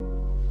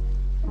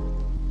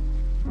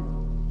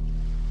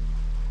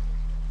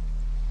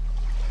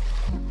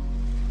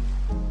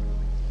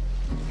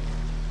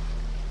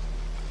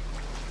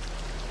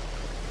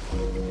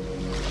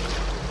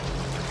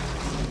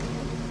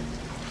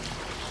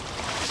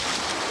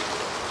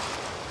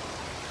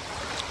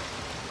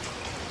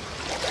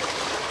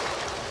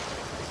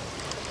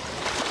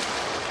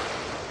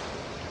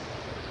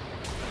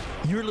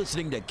You're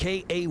listening to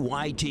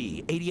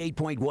KAYT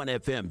 88.1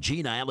 FM,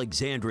 Gina,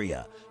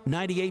 Alexandria,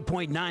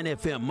 98.9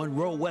 FM,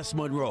 Monroe, West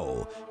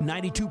Monroe,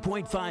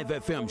 92.5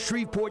 FM,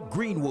 Shreveport,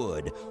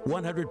 Greenwood,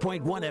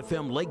 100.1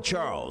 FM, Lake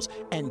Charles,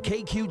 and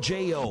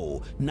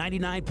KQJO,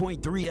 99.3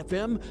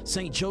 FM,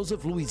 St.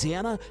 Joseph,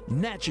 Louisiana,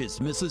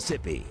 Natchez,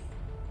 Mississippi.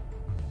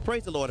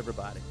 Praise the Lord,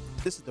 everybody.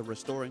 This is the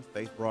Restoring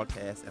Faith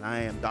broadcast, and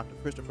I am Dr.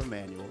 Christopher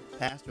Manuel,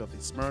 pastor of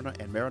the Smyrna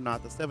and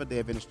Maranatha Seventh-day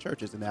Adventist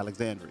churches in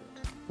Alexandria.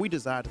 We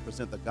desire to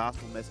present the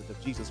gospel message of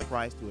Jesus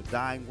Christ to a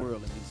dying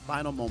world in these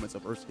final moments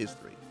of Earth's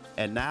history.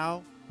 And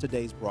now,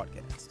 today's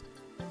broadcast.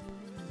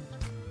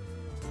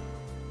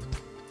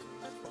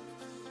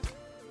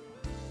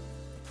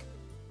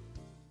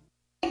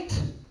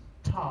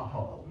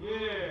 Tahoe.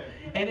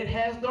 And it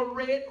has the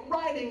red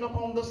writing up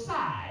on the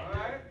side.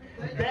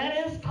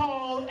 That is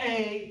called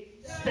a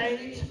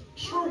state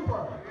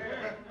trooper.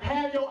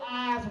 Have your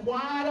eyes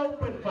wide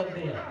open for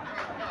them.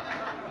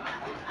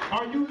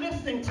 Are you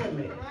listening to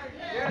me?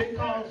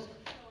 Because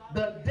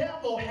the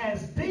devil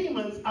has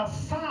demons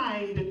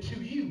assigned to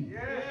you.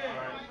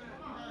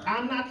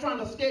 I'm not trying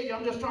to scare you.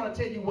 I'm just trying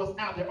to tell you what's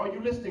out there. Are you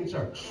listening,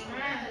 church?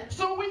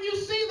 So when you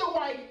see the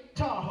white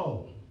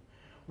Tahoe,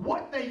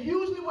 what they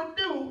usually would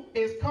do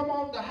is come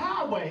off the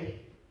highway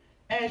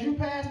as you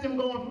pass them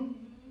going,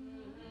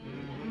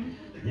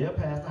 yeah,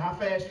 Pastor, how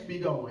fast you be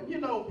going? You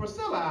know,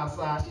 Priscilla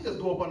outside, she just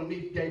go up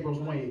underneath Gabriel's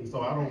wings,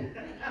 so I don't.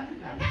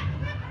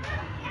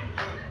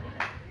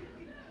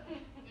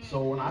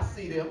 So when I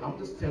see them, I'm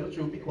just tell the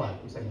truth, be quiet.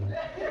 I'm saying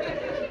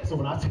that. So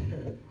when I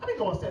be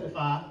going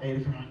 75,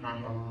 85,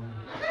 90.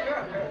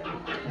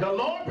 The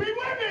Lord be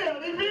with me.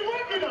 He be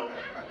with me though.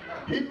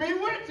 He be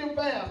with you,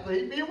 Pastor.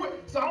 He be with.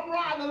 So I'm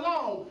riding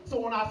along. So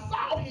when I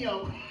saw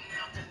him,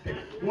 I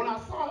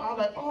was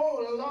like,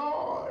 oh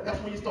Lord. That's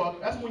when you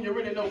start. That's when you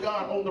really know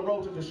God on the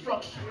road to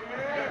destruction.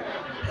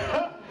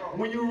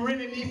 When you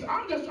really need.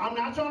 I'm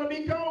not trying to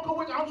be comical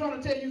with you. I'm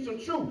trying to tell you some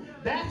truth.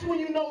 That's when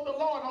you know the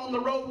Lord on the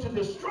road to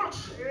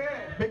destruction.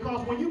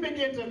 Because when you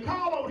begin to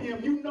call on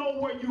Him, you know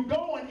where you're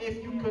going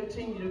if you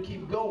continue to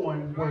keep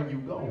going where you're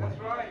going. That's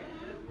right.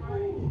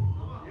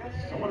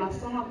 So when I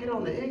saw him get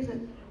on the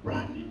exit,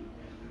 right,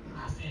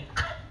 I said,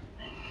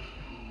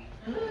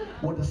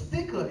 well, the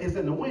sticker is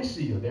in the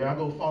windshield. There I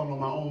go falling on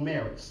my own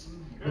merits.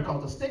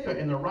 Because the sticker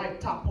in the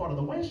right top part of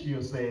the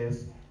windshield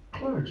says,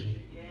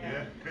 clergy.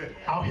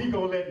 Oh, he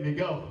gonna let me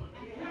go.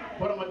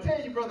 But I'm gonna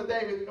tell you, Brother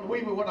David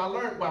Weaver, what I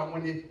learned about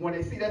when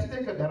they see that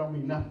sticker, that don't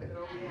mean nothing.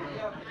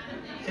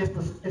 It's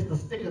the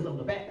stickers on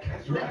the back.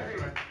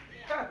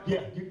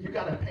 Yeah, you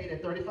gotta pay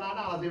that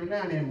 $35 every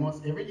now and then,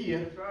 once every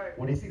year.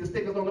 When they see the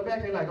stickers on the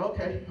back, they're like,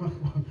 okay,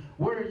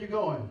 where are you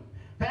going?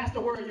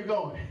 Pastor, where are you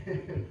going?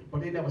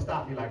 But they never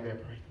stop me like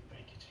that.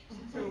 Thank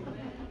you,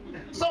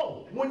 Jesus.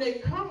 So when they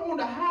come on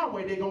the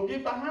highway, they're gonna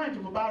get behind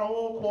you for about a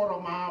whole quarter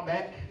mile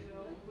back.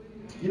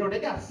 You know, they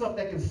got stuff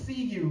that can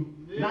see you,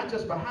 not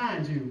just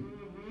behind you,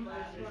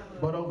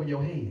 but over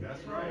your head.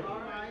 That's right.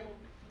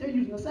 They're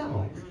using the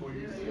satellites.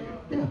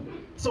 Yeah.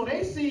 So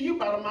they see you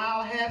about a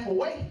mile and a half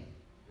away.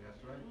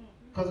 That's right.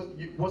 Because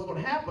what's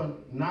going to happen,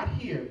 not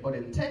here, but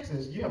in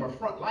Texas, you have a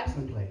front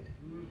license plate.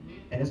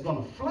 And it's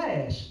going to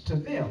flash to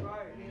them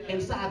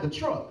inside the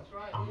truck.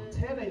 I'm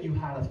telling you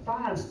how to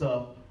find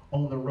stuff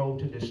on the road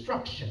to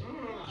destruction,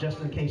 just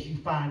in case you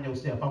find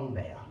yourself on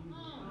there.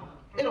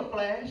 It'll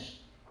flash.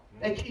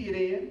 They key it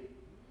in,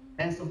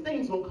 and some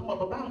things gonna come up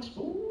about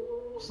you.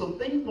 Ooh, some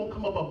things gonna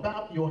come up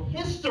about your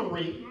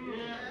history.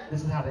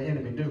 This is how the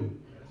enemy do.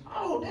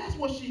 Oh, that's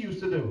what she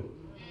used to do.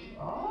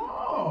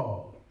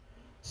 Oh.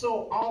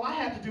 So all I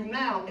have to do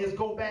now is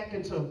go back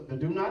into the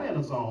do not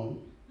enter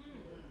zone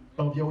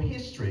of your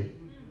history,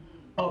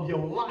 of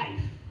your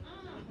life.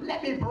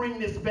 Let me bring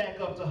this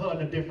back up to her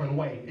in a different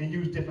way and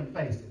use different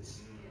faces.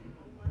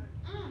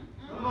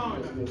 Come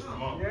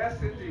on. Yes,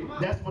 indeed.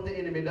 That's what the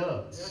enemy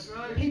does.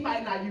 Right. He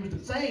might not use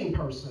the same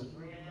person,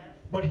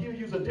 but he'll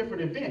use a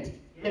different event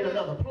in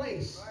another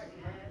place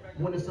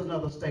when it's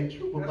another state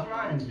trooper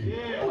behind you.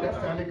 Yeah. Oh, that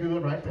sounded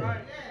good right there.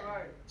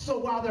 Right. So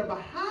while they're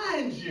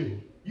behind you,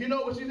 you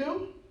know what you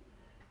do?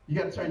 You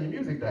got to turn your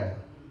music down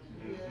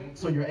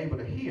so you're able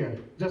to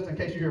hear, just in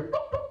case you hear,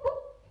 boop, boop,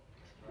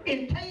 boop,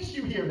 in case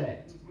you hear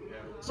that.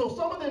 So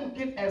some of them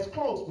get as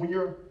close when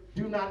you're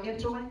do not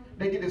entering.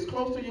 They get as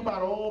close to you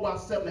about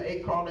 7 to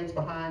 8 car lengths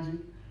behind you,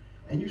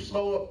 and you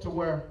slow up to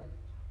where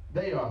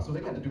they are. So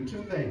they got to do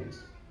two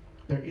things.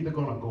 They're either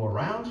going to go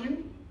around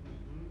you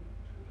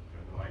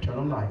or turn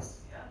on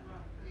lights.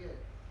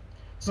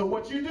 So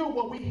what you do,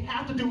 what we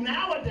have to do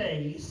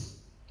nowadays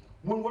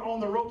when we're on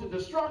the road to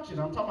destruction,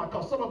 I'm talking about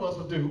because some of us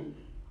will do,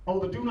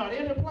 on the do not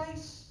enter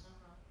place,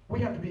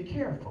 we have to be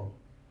careful.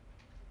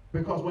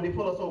 Because when they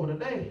pull us over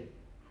today,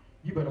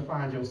 you better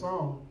find your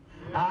song.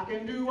 I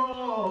can do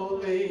all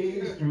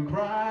things through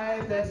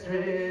Christ that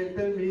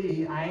strengthens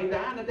me. I ain't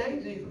dying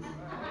today, Jesus.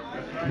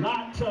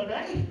 Not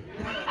today.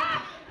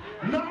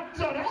 Not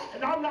today.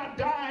 And I'm not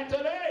dying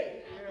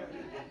today.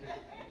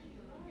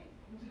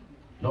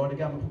 Lord, they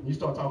got me. You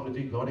start talking to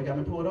Jesus. Lord, they got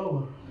me pulled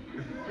over.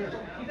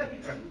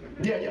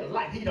 Yeah,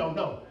 like he don't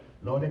know.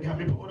 Lord, they got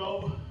me pulled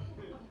over.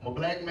 I'm a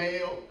black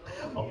male,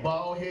 I'm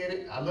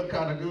bald-headed, I look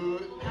kind of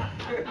good.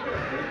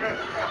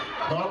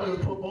 Lord, I'm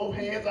just put both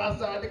hands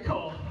outside the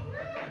car.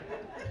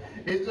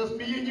 It's just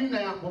me and you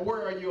now, but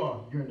where you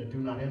are? You're in the do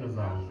not enter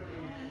zone.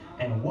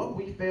 And what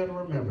we fail to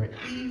remember,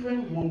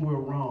 even when we're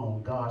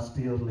wrong, God's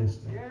still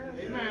listening.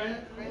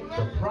 Amen.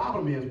 The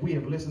problem is we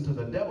have listened to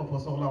the devil for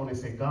so long, they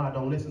say God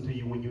don't listen to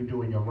you when you're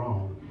doing your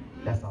wrong.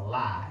 That's a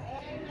lie.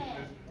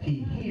 He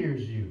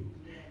hears you.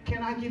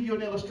 Can I give you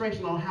an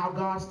illustration on how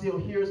God still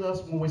hears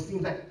us when it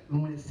seems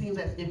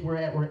as if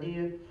we're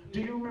in? Do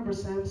you remember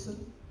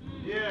Samson?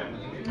 Yeah.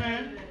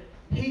 Amen.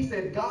 He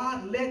said,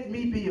 God, let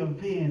me be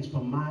avenged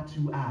for my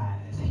 2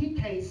 eyes. He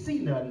can't see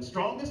nothing.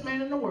 Strongest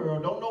man in the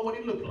world, don't know what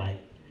he looked like.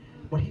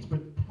 But he's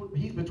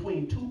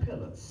between 2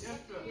 pillars.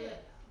 Yes, sir.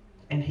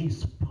 And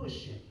he's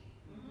pushing.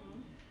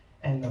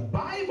 And the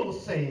Bible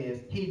says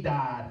he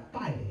died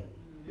fighting.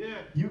 Yeah.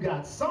 You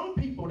got some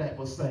people that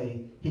will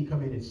say he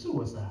committed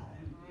suicide.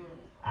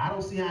 I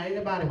don't see how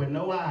anybody with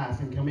no eyes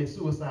can commit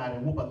suicide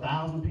and whoop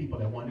 1,000 people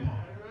at one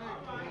time.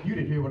 You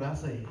didn't hear what I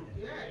said.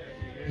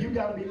 You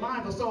got to be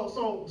mindful.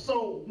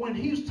 So when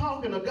he's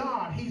talking to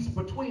God, he's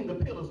between the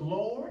pillars.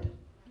 Lord,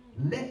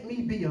 let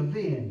me be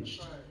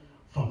avenged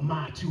for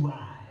my 2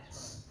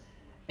 eyes.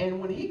 And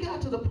when he got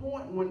to the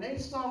point when they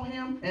saw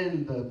him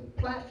and the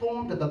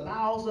platform that the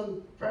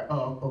 1,000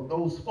 of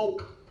those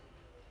folk,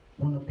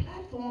 when the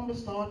platform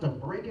started to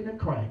breaking and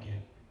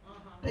cracking,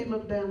 they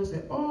looked down and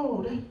said,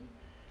 oh,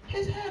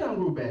 his hair done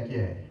grew back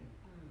yet.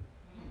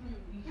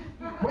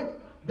 Wait,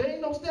 there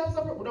ain't no steps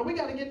up. No, we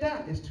got to get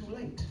down. It's too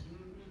late.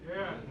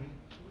 Yeah.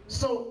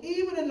 So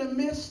even in the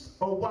midst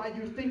of why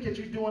you think that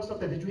you're doing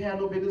something that you have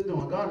no business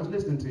doing, God is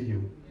listening to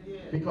you.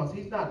 Because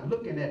he's not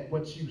looking at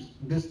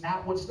this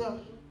outward stuff.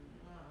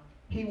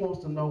 He wants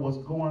to know what's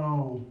going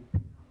on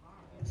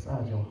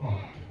inside your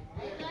heart.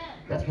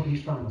 That's what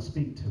he's trying to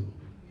speak to.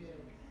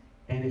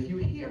 And if you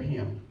hear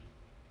him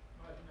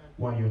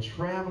while you're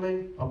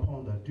traveling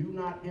upon the do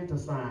not enter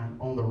sign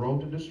on the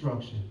road to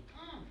destruction,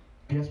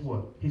 guess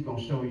what? He's going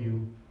to show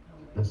you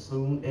the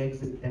soon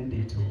exit and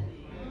detour.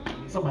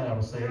 Somebody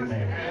ought to say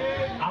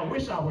amen. I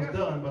wish I was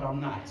done, but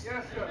I'm not.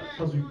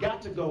 Because we've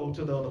got to go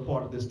to the other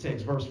part of this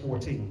text, verse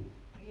 14.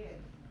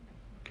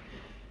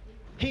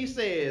 He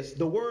says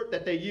the word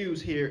that they use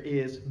here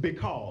is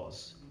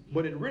because,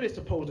 but it really is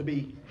supposed to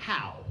be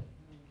how.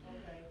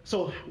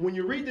 So when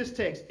you read this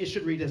text, it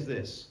should read as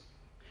this.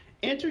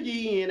 Enter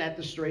ye in at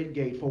the straight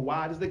gate, for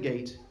wide is the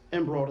gate,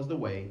 and broad is the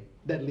way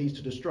that leads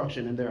to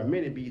destruction, and there are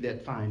many be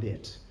that find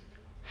it.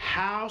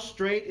 How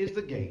straight is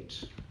the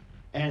gate,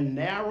 and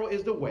narrow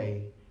is the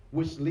way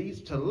which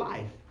leads to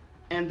life,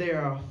 and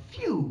there are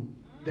few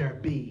there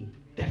be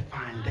that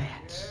find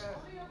that.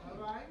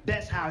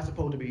 That's how it's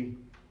supposed to be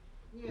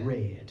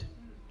read.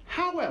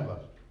 However,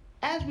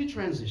 as we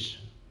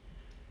transition,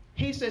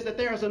 he says that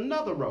there is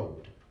another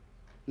road.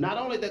 Not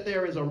only that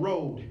there is a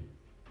road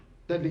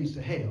that leads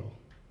to hell,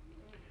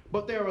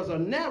 but there is a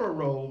narrow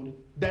road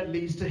that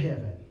leads to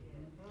heaven.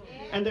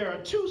 And there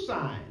are 2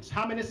 signs.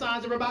 How many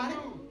signs, everybody?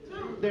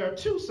 There are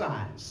 2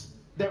 signs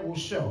that will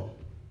show.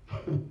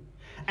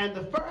 And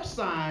the first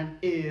sign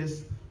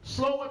is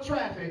slower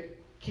traffic,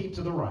 keep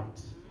to the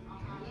right.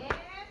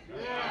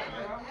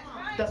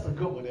 That's a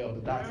good one, Elder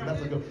Dodson.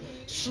 That's a good one.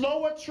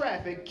 Slower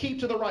traffic, keep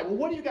to the right. Well,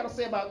 what do you got to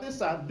say about this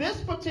sign?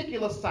 This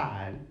particular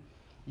sign,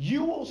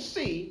 you will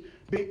see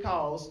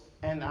because,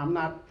 and I'm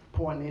not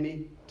pointing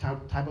any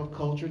type of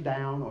culture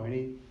down or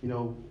any,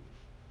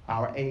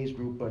 our age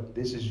group, but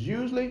this is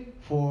usually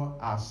for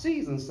our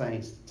seasoned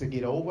saints to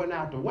get over and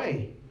out the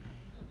way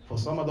for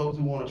some of those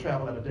who want to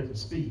travel at a different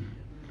speed.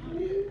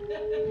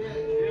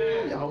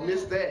 Y'all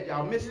missed that.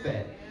 Y'all missed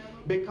that.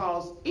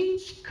 Because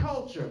each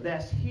culture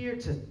that's here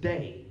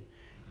today,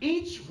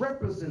 each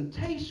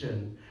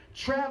representation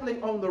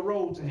traveling on the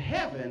road to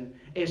heaven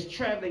is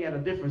traveling at a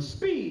different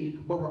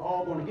speed, but we're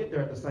all going to get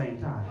there at the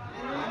same time.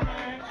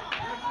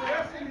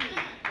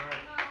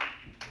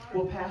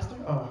 Well, Pastor,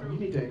 you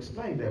need to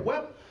explain that.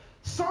 Well,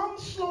 some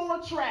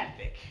slower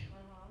traffic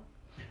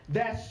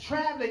that's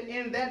traveling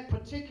in that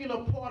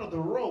particular part of the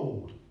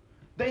road,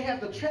 they have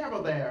to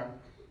travel there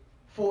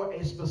for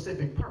a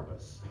specific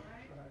purpose.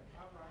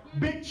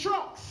 Big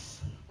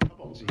trucks, come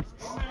on, Jesus.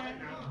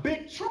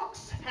 Big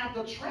trucks have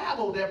to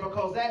travel there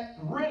because that's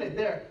what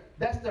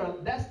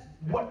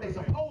they're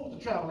supposed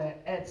to travel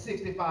at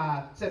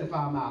 65,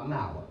 75 miles an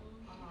hour.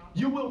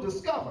 You will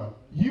discover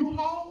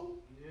U-Haul,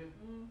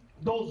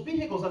 those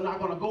vehicles are not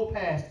going to go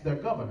past their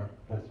governor.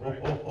 I'm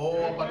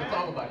about to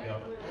talk about it.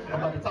 I'm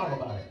about to talk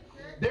about it.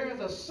 There is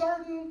a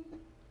certain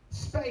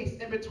space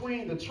in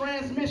between the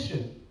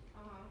transmission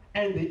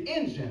and the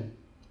engine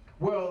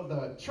where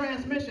the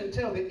transmission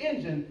tells the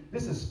engine,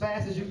 this is as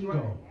fast as you can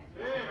go.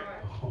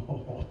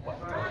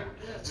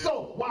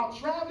 So while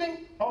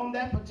traveling on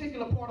that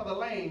particular part of the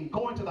lane,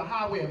 going to the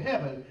highway of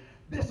heaven,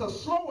 there's a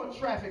slower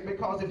traffic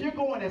because if you're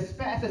going as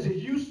fast as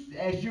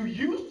you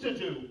used to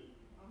do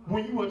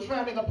when you were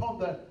traveling upon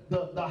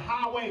the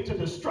highway to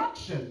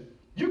destruction,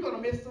 you're going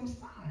to miss some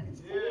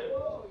signs.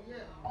 Oh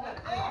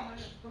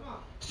gosh.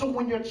 So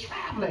when you're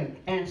traveling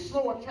and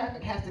slower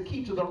traffic has to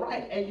keep to the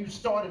right and you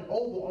started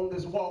over on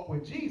this walk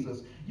with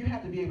Jesus, you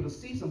have to be able to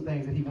see some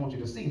things that he wants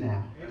you to see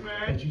now.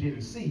 Amen. That you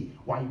didn't see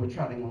while you were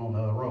traveling on the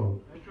other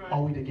road. That's right.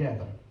 Are we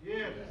together?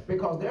 Yes.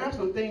 Because there are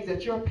some things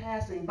that you're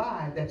passing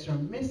by that you're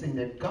missing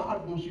that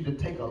God wants you to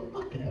take a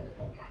look at.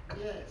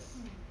 Yes.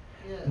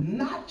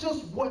 Not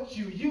just what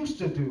you used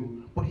to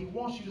do, but he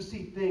wants you to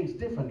see things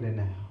differently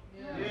now.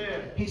 Yeah.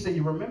 He said,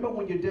 you remember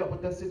when you dealt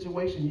with that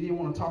situation, you didn't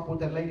want to talk with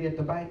that lady at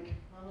the bank?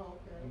 Oh,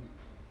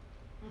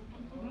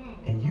 okay.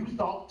 And you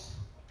thought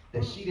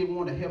that she didn't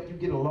want to help you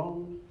get a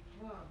loan?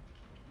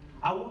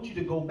 I want you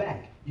to go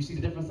back. You see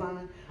the different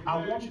sign?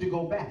 I want you to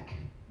go back.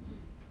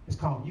 It's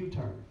called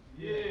U-turn.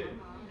 Yeah.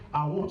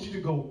 I want you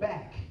to go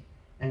back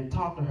and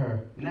talk to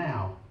her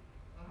now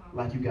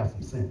like you got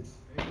some sense.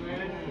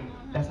 Amen.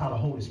 That's how the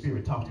Holy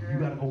Spirit talks to you. You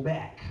got to go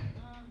back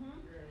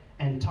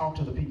and talk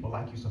to the people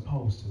like you're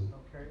supposed to.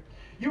 Okay.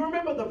 You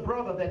remember the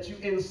brother that you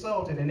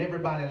insulted and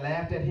everybody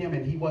laughed at him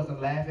and he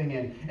wasn't laughing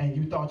and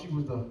you thought you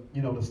was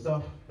the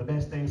stuff, the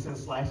best thing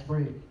since sliced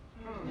bread?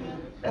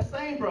 That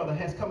same brother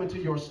has come into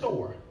your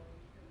store.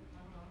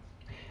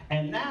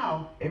 And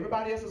now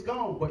everybody else is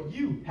gone, but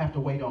you have to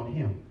wait on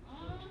him.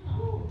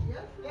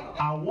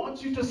 I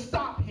want you to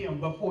stop him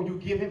before you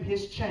give him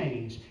his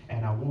change,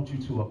 and I want you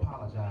to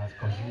apologize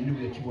because you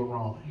knew that you were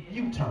wrong.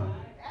 U-turn.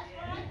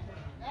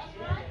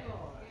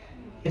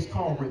 It's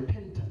called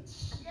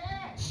repentance.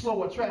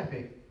 Slower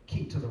traffic,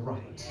 keep to the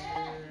right.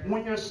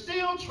 When you're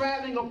still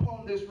traveling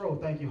upon this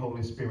road, thank you,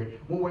 Holy Spirit.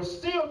 When we're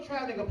still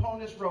traveling upon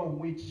this road,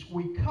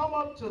 we come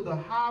up to the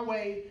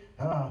highway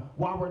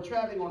while we're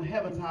traveling on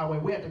Heaven's Highway.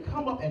 We have to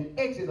come up and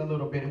exit a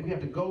little bit, and we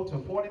have to go to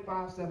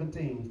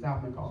 4517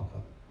 South MacArthur.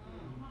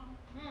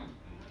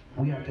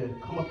 We have to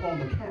come up on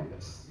the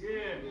campus.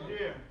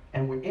 Yeah.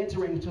 And we're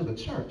entering to the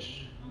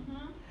church.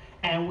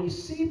 And we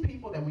see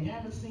people that we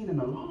haven't seen in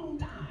a long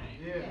time.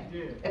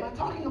 Yeah. Am I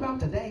talking about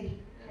today?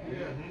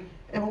 Yeah.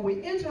 And when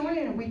we enter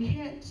in, we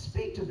can't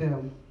speak to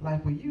them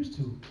like we used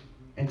to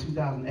in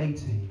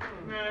 2018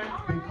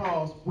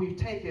 because we've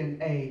taken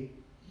a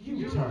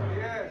U-turn.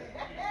 Yes.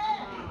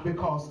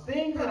 Because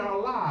things in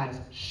our lives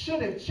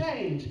should have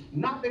changed,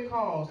 not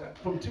because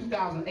from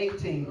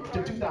 2018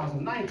 to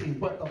 2019,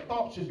 but the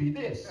thought should be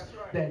this,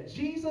 that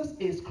Jesus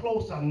is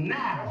closer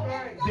now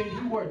than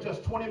you were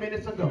just 20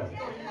 minutes ago.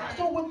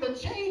 So with the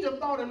change of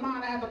thought in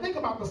mind, I have to think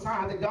about the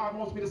signs that God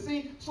wants me to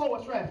see.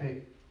 Slower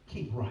traffic,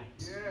 keep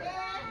right.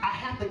 I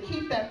have to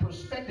keep that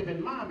perspective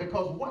in mind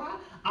because why?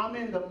 I'm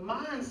in the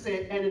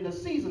mindset and in the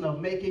season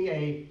of making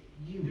a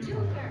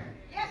U-turn.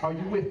 Are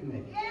you with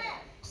me?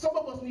 Some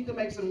of us need to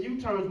make some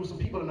U-turns with some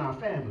people in our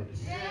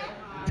families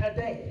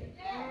today.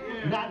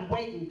 Not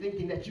waiting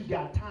thinking that you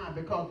got time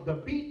because the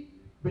beat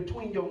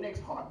between your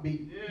next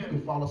heartbeat, you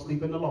can fall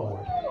asleep in the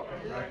Lord.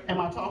 Am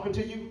I talking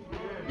to you?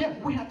 Yeah,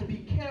 we have to be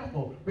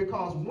careful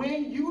because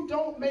when you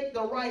don't make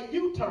the right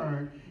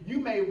U-turn, you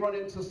may run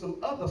into some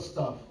other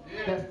stuff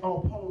that's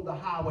upon the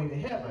highway to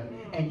heaven,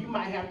 and you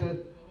might have to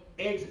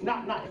exit,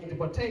 not exit,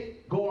 but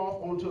go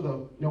off onto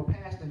the,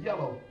 past the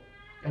yellow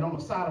and on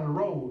the side of the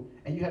road,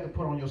 and you have to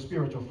put on your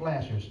spiritual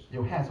flashers,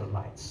 your hazard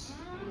lights,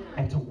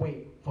 and to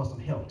wait for some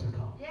help to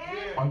come.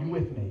 Are you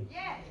with me?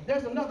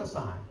 There's another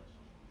sign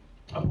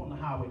up on the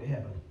highway to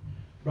heaven.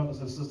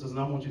 Brothers and sisters, and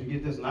I want you to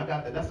get this, and I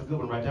got that. That's a good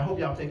one right there. I hope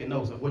y'all taking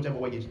notes of whichever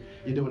way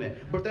you're doing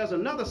that. But there's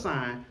another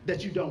sign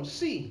that you don't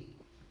see,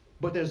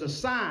 but there's a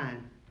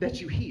sign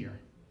that you hear.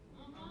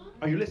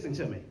 Are you listening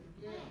to me?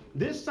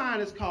 This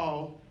sign is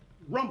called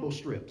rumble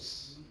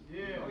strips.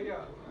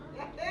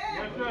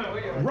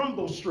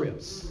 Rumble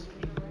strips.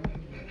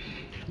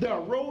 They're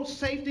a road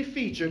safety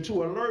feature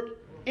to alert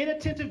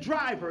inattentive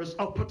drivers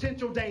of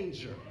potential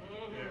danger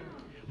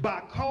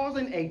by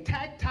causing a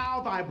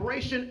tactile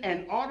vibration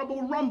and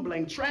audible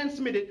rumbling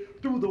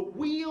transmitted through the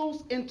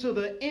wheels into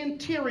the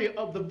interior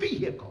of the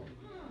vehicle.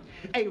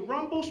 A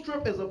rumble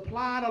strip is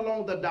applied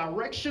along the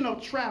direction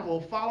of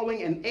travel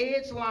following an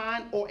edge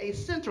line or a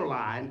center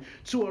line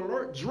to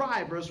alert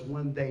drivers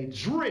when they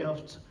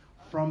drift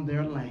from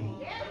their lane.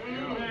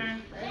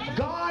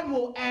 God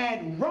will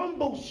add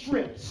rumble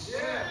strips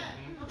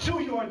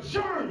to your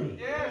journey.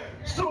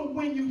 So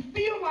when you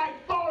feel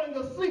like falling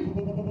asleep,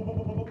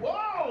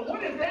 whoa,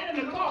 what is that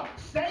in the car?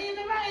 Stay in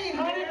the lane,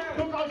 honey,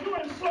 because you're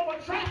in slower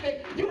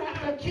traffic. You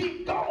have to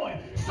keep going.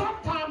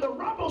 Sometimes the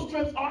rumble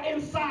strips are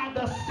inside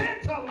the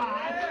center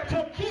line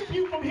to keep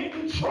you from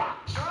hitting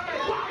trucks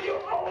while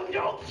you're on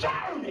your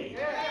journey.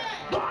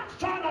 God's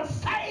trying to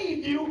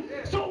save you,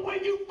 so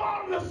when you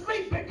falling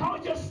asleep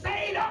because you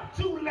stayed up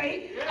too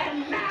late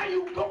and now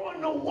you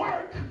going to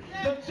work,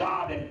 the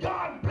job that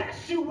God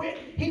bless you with,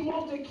 he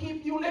wants to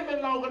keep you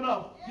living long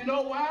enough. You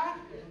know why?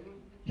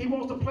 He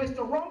wants to place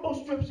the rumble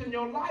strips in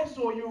your life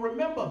so you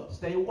remember,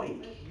 stay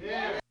awake.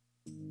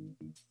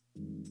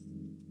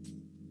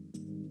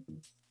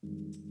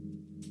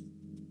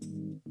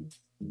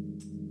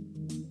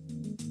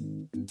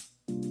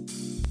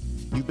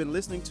 You've been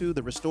listening to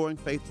the Restoring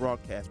Faith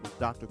broadcast with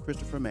Dr.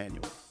 Christopher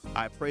Manuel.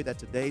 I pray that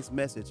today's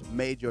message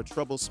made your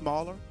troubles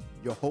smaller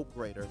your hope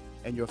greater,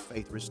 and your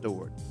faith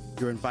restored.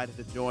 You're invited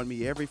to join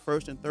me every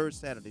first and third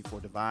Saturday for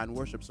divine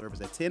worship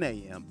service at 10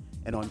 a.m.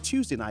 and on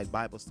Tuesday night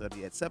Bible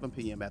study at 7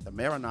 p.m. at the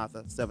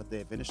Maranatha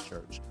Seventh-day Adventist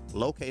Church,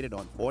 located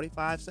on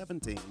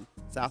 4517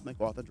 South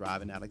MacArthur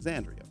Drive in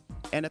Alexandria,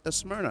 and at the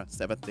Smyrna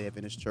Seventh-day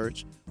Adventist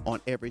Church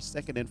on every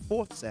second and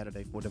fourth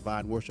Saturday for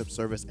divine worship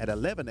service at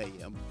 11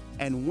 a.m.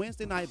 and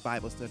Wednesday night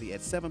Bible study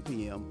at 7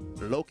 p.m.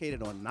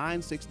 located on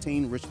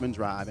 916 Richmond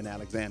Drive in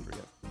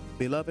Alexandria.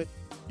 Beloved,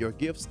 your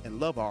gifts and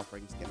love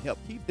offerings can help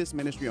keep this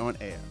ministry on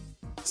air.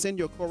 Send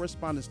your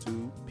correspondence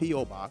to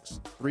P.O. Box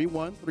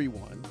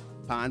 3131,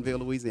 Pineville,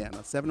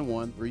 Louisiana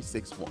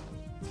 71361.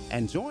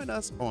 And join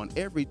us on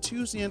every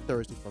Tuesday and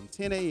Thursday from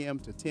 10 a.m.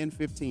 to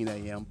 10:15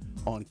 a.m.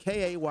 on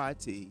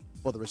KAYT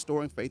for the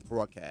Restoring Faith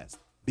broadcast.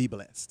 Be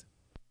blessed.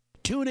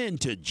 Tune in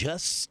to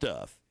Just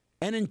Stuff,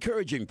 an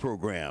encouraging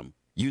program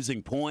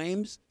using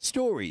poems,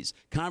 stories,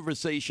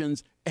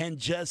 conversations, and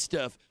just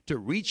stuff to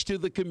reach to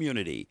the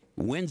community.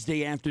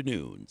 Wednesday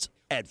afternoons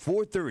at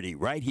 4:30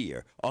 right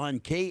here on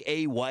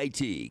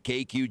KAYT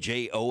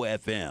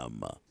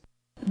KQJO-FM.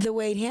 The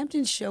Wade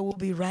Hampton Show will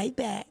be right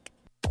back.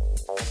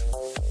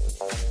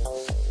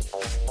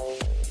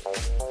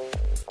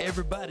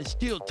 Everybody's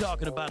still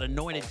talking about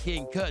Anointed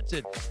King Cuts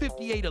at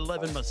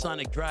 5811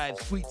 Masonic Drive,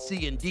 Suite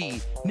C and D,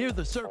 near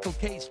the Circle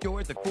K store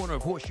at the corner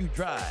of Horseshoe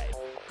Drive.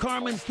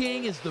 Carmen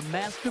King is the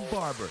master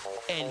barber,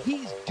 and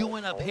he's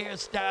doing up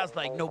hairstyles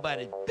like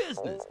nobody's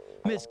business.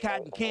 Miss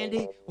Cotton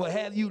Candy will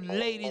have you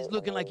ladies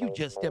looking like you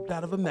just stepped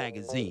out of a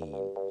magazine.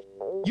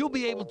 You'll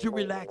be able to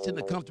relax in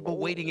the comfortable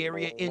waiting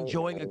area,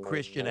 enjoying a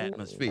Christian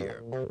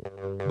atmosphere.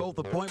 Both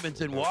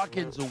appointments and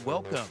walk-ins are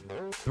welcome.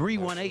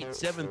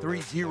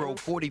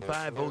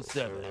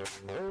 318-730-4507.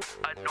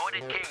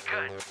 Anointed King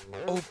Cuts.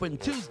 Open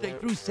Tuesday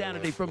through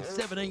Saturday from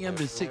 7 a.m.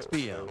 to 6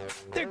 p.m.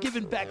 They're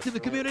giving back to the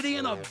community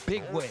in a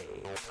big way.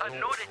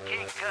 Anointed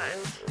King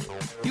Cuts.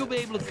 You'll be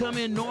able to come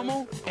in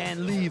normal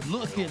and leave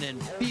looking and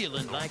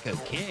feeling like a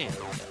king.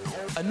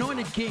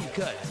 Anointed King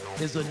Cuts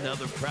is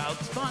another proud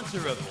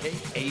sponsor of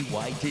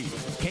KAYT,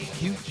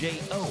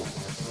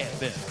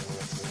 KQJO-FM.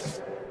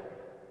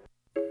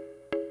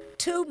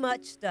 Too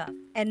much stuff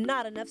and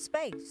not enough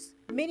space.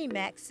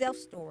 Minimax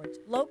Self-Storage,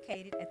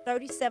 located at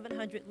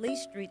 3700 Lee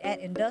Street at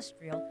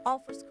Industrial,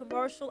 offers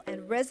commercial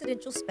and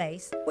residential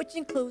space, which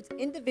includes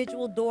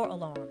individual door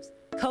alarms,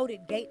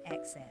 coded gate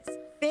access,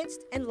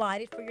 fenced and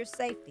lighted for your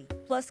safety,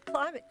 plus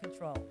climate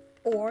control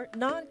or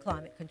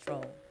non-climate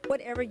control,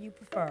 whatever you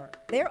prefer.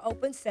 They're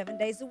open 7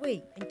 days a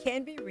week and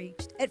can be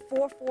reached at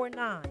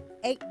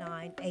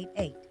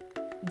 449-8988.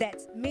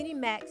 That's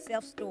Minimax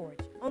Self-Storage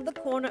on the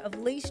corner of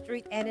Lee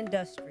Street and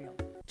Industrial.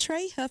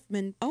 Trey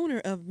Huffman, owner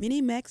of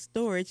Minimax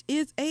Storage,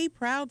 is a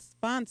proud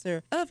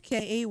sponsor of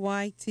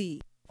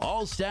KAYT.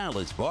 All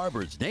stylists,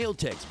 barbers, nail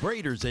techs,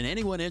 braiders, and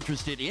anyone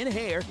interested in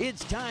hair,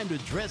 it's time to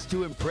dress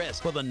to impress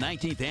for the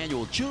 19th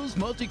annual Choose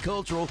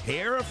Multicultural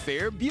Hair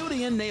Affair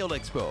Beauty and Nail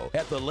Expo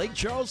at the Lake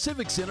Charles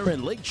Civic Center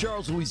in Lake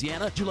Charles,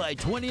 Louisiana, July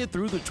 20th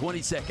through the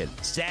 22nd.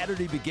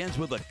 Saturday begins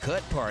with a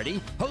cut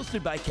party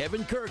hosted by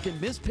Kevin Kirk and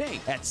Miss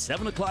Pink at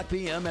 7 o'clock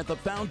p.m. at the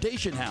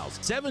Foundation House,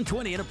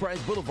 720 Enterprise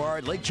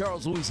Boulevard, Lake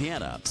Charles,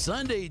 Louisiana.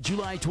 Sunday,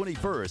 July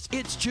 21st,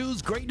 it's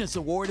Choose Greatness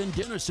Award and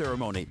Dinner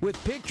Ceremony with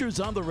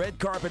pictures on the red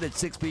carpet at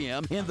 6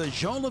 p.m. in the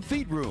Jean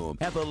Lafitte Room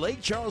at the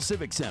Lake Charles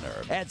Civic Center.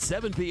 At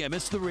 7 p.m.,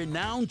 it's the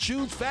renowned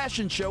Choose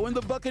Fashion Show in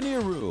the Buccaneer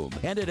Room.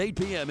 And at 8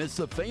 p.m., it's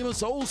the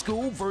famous old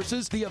school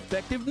versus the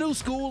effective new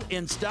school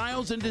in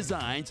styles and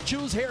designs.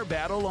 Choose Hair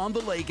Battle on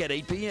the lake at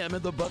 8 p.m.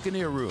 in the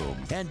Buccaneer Room.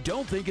 And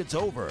don't think it's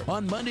over.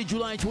 On Monday,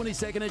 July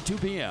 22nd at 2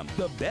 p.m.,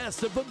 the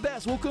best of the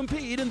best will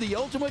compete in the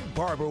Ultimate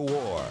Barber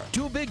War.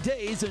 2 big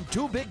days and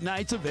 2 big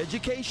nights of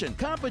education,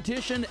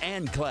 competition,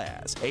 and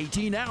class.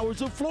 18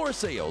 hours of floor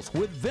sales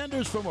with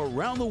vendors from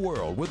around the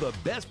world with the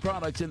best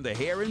products in the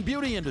hair and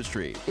beauty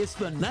industry. It's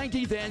the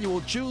 19th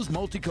annual Choose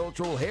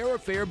Multicultural Hair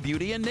Affair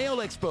Beauty and Nail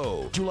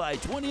Expo, July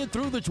 20th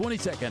through the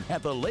 22nd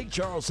at the Lake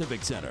Charles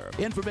Civic Center.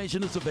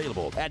 Information is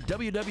available at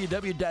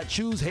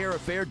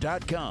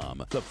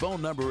www.choosehairaffair.com. The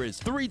phone number is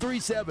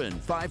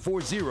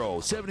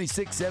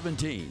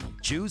 337-540-7617.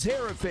 Choose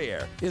Hair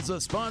Affair is a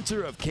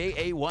sponsor of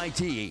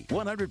KAYT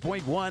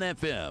 100.1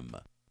 FM.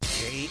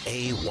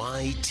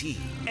 KAYT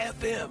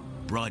FM.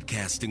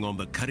 Broadcasting on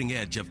the cutting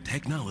edge of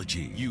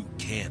technology. You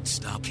can't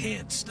stop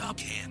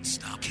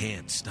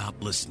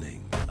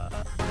listening.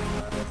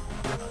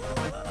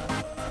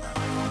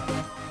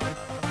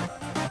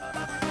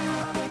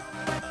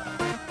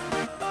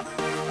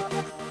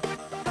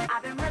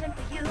 I've been running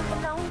for you a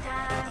long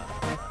time.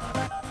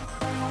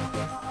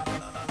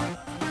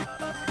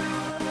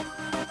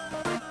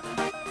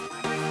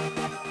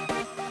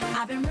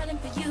 I've been running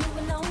for you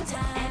a long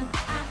time. And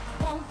I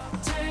won't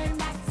turn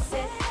back.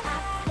 Said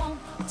I won't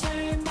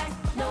turn back.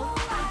 No,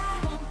 I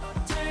won't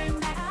turn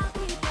back.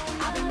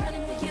 I've been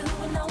running for you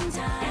a long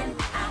time. And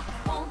I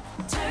won't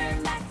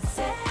turn back.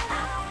 Said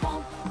I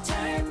won't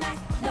turn back.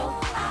 No,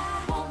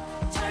 I won't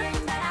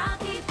turn back. I'll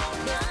keep on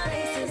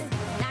running.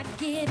 Not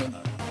giving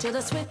to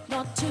the swift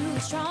nor to the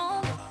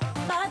strong.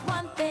 But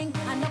one thing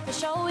I know for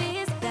sure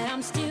is that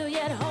I'm still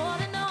yet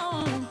holding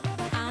on.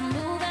 I'm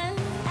moving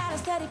at a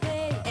steady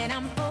pace, and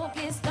I'm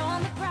focused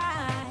on the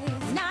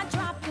prize. Not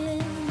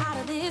dropping out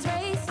of this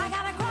race. I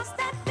gotta cross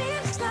that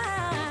finish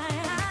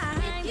line.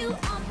 With you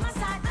on my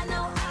side, I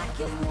know I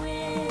can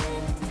win.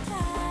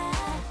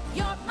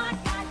 You're my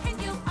guide,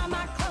 and you are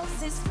my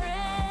closest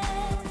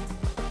friend.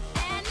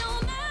 And no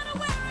matter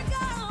where I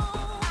go,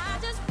 I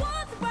just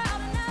want the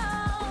world to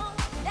know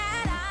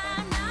that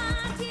I'm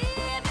not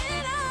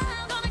giving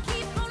up. Gonna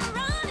keep on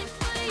running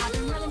for you. I've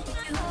been running for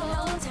you a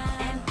long time,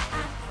 and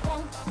I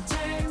won't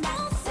turn back.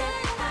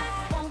 Said I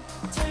won't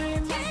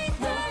turn back.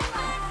 No,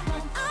 I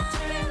won't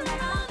turn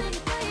back.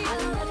 I've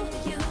been running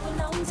for you a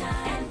long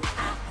time, and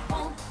I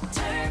won't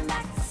turn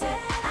back. Said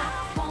I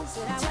won't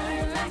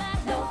turn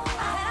back. No,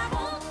 I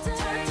won't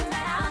turn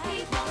back. I'll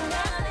keep on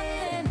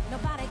running.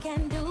 Nobody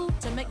can do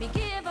to make me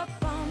give up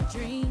on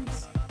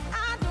dreams.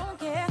 I don't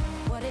care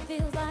what it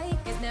feels like.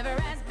 It's never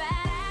as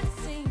bad as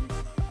it seems.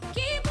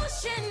 Keep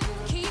pushing,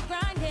 keep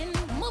grinding,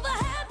 move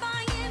ahead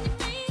by any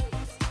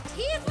means.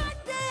 He's right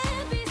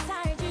there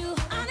beside you.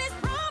 On his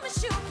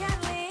promise you can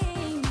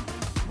lean.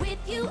 With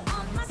you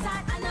on my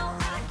side, I know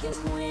I can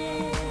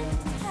win.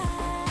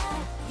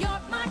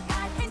 You're my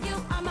guide, and you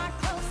are my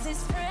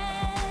closest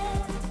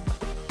friend.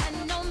 And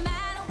no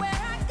matter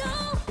where I go,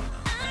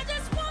 I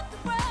just want the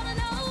world to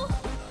know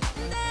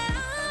that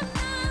I'm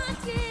not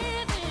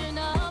giving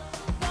up.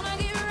 Gonna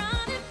keep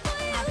running for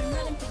you. I've been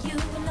running for you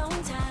a long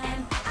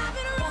time. I've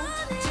been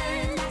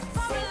running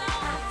for a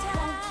long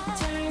time.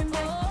 Turn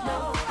back, no,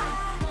 I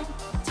won't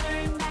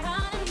turn back.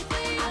 Running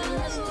for you. I've been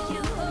running for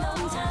you a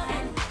long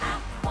time. I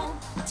won't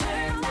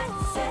turn back.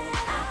 Said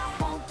I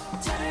won't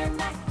turn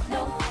back.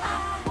 No, I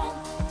won't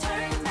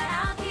turn back.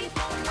 I'll keep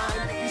on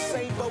running.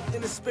 Same boat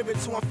in the spirit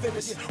till I'm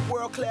finished.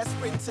 World class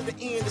sprint to the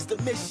end is the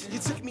mission. You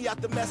took me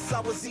out the mess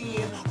I was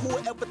in. Who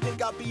would ever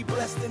think I'd be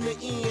blessed in the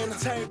end?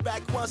 Turn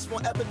back once,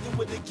 won't ever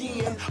do it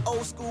again.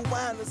 Old school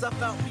whiners, I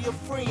found me a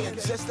friend.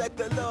 Just let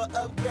the Lord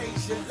upgrade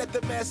you, let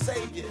the man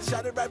save you.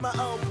 Try to write my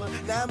own one,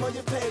 now I'm on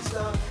your page,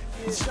 love.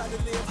 Try to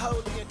live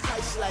holy and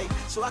Christ-like,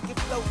 so I can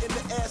float in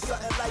the air,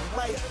 something like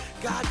Mike.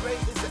 God great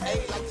is an A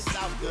like the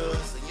South good,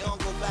 so you don't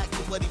go back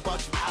to what he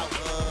brought you out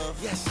of.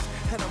 Yes,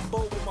 and I'm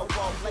bold with my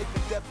walk, like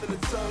the depth in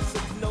the tongue, so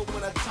you know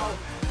when I talk.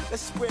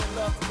 Let's spread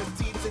love from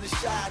the deep to the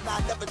shy, and I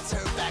never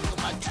turn back, oh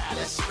my God,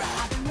 let's ride.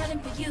 I've been running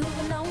for you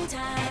a long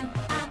time.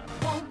 I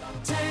won't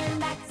turn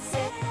back.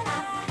 Said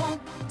I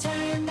won't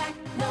turn back.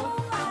 No,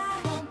 I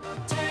won't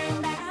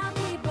turn back. I'll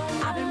keep on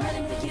running. I've been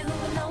running for you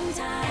a long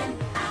time.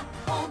 I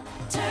won't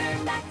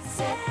turn back.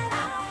 Said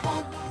I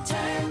won't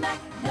turn back.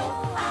 No,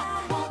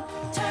 I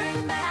won't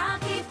turn back. I'll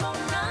keep on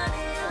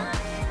running.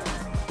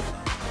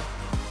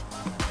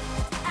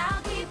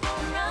 I'll keep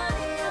on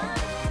running.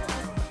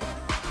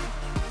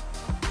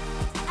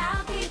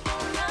 I'll keep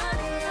on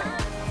running.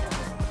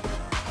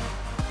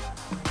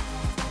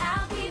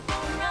 I'll keep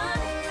on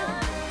running.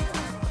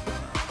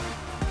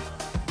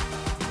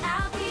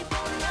 I'll keep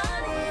on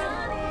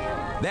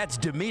running. That's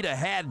Demita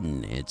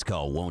Haddon. It's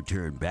called Won't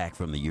Turn Back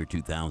from the year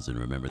 2000.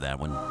 Remember that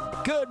one?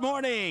 Good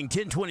morning.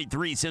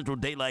 10:23 Central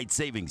Daylight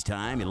Savings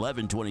Time,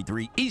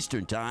 11:23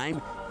 Eastern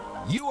Time.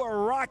 You are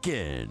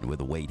rocking with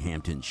the Wade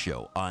Hampton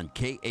Show on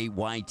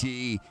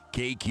KAYT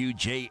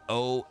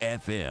KQJO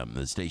FM,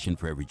 the station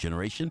for every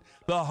generation,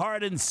 the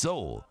heart and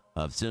soul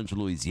of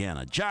Central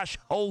Louisiana. Josh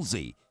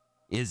Holsey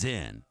is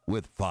in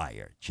with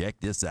Fire. Check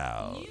this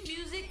out. New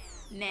music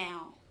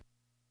now.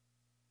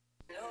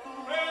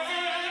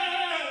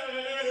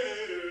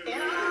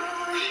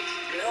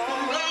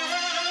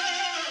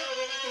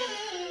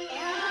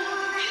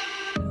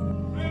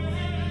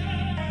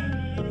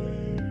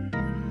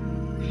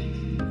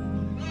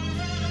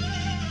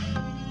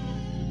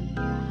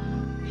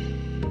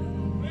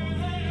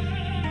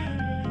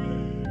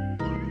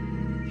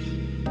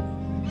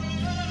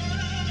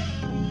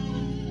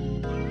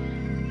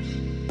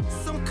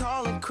 Some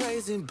call it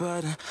crazy,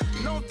 but I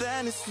know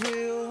that it's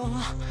real.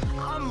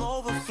 I'm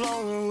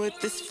overflowing with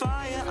this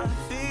fire I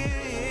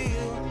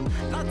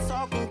feel. Not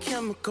talking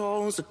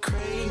chemicals or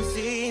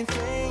crazy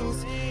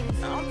things.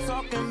 I'm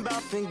talking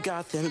about the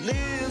God that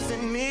lives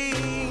in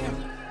me.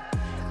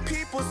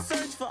 People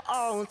search for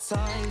all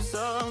types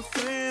of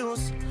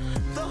thrills.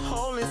 The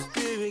Holy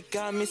Spirit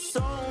got me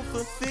so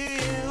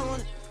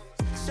fulfilled.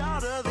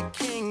 Child of the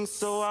King,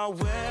 so I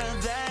wear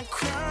that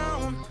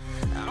crown.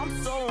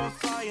 I'm so on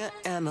fire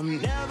and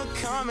I'm never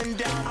coming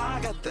down. I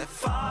got that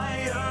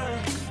fire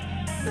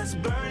that's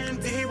burning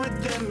deep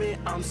within me.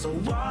 I'm so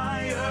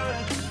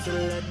wired to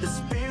let the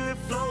Spirit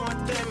flow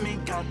within me.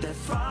 Got that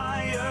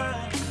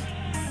fire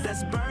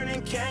that's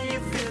burning, can you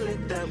feel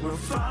it? That we're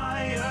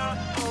fire,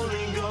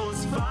 Holy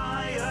Ghost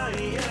fire,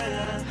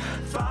 yeah,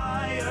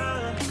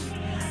 fire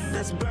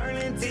that's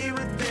burning deep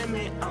within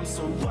me. I'm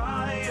so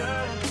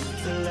wired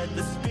to let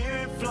the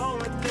Spirit flow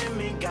within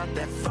me. Got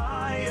that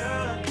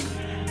fire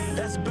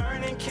that's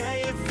burning, can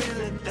you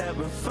feel it? That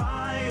we're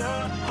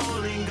fire,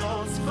 Holy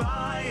Ghost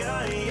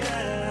fire,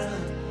 yeah.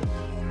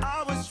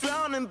 I was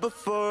drowning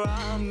before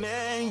I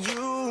met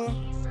you.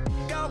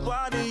 God,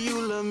 why do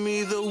you love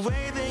me the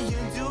way that you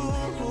do?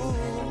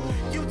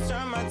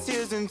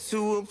 tears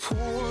into a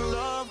pool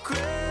of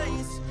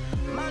grace.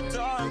 My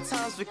dark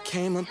times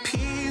became a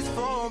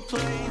peaceful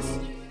place.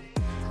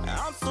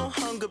 I'm so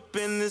hung up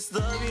in this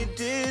love you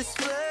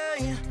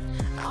display.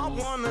 I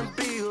wanna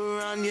be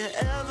around you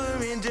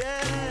every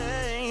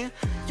day.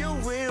 Your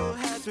will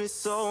has me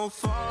so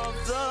far off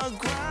the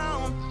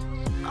ground.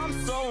 I'm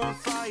so on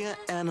fire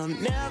and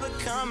I'm never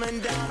coming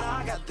down.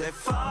 I got that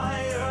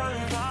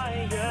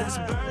fire, that's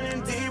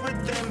burning deep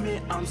within me.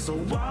 I'm so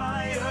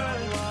wired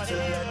to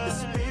let the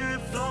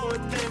spirit flow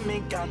within me.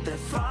 Got that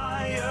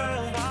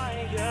fire,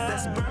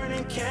 that's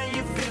burning. Can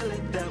you feel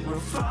it? That we're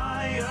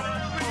fire.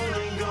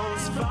 Holy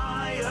Ghost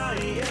fire,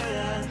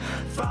 yeah,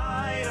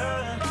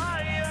 fire.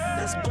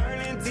 That's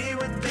burning deep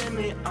within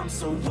me. I'm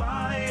so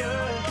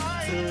wired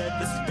to let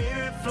the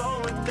spirit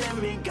flow within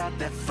me. Got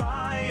that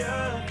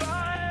fire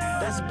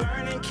that's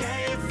burning.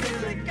 Can you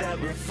feel it? That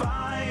we're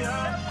fire.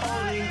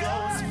 Holy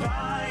Ghost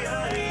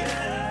fire,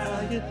 yeah.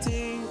 Fire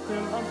deep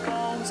in my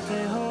bones,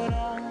 can't hold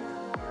on.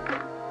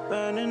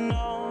 Burning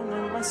on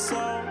in my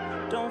soul.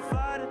 Don't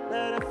fight it,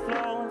 let it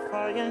flow.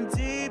 Fire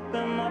deep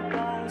in my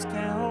bones,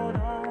 can't hold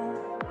on.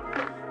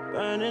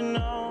 Burning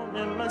on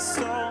in my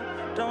soul.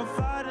 Don't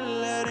fight it,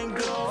 let it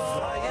go.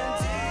 Fire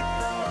deep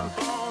in my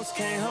bones,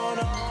 can't hold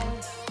on.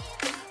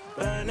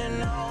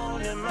 Burning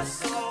on in my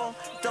soul.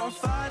 Don't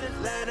fight it,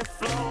 let it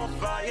flow.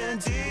 Fire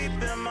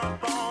deep in my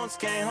bones,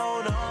 can't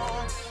hold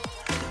on.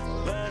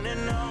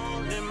 Burning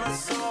on in my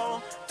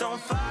soul. Don't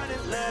fight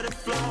it, let it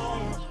flow.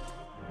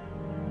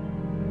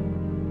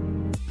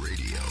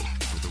 Radio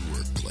for the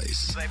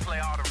workplace. They play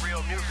all the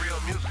real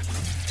music.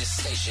 This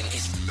station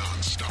is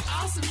non-stop.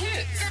 Awesome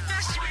hits. The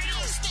best radio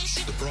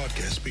station. The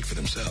broadcasts speak for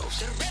themselves.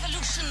 The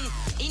revolution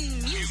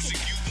in music.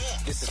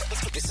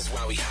 This is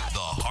why we hot.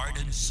 The heart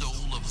and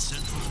soul of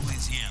Central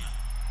Louisiana.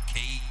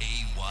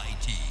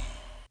 KAYT.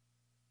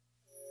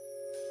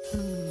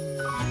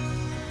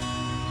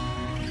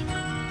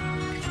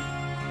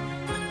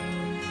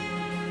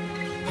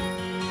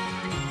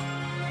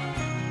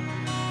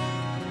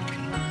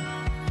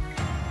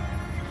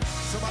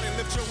 Somebody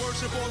lift your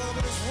worship all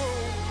over this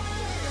room.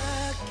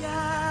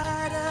 God.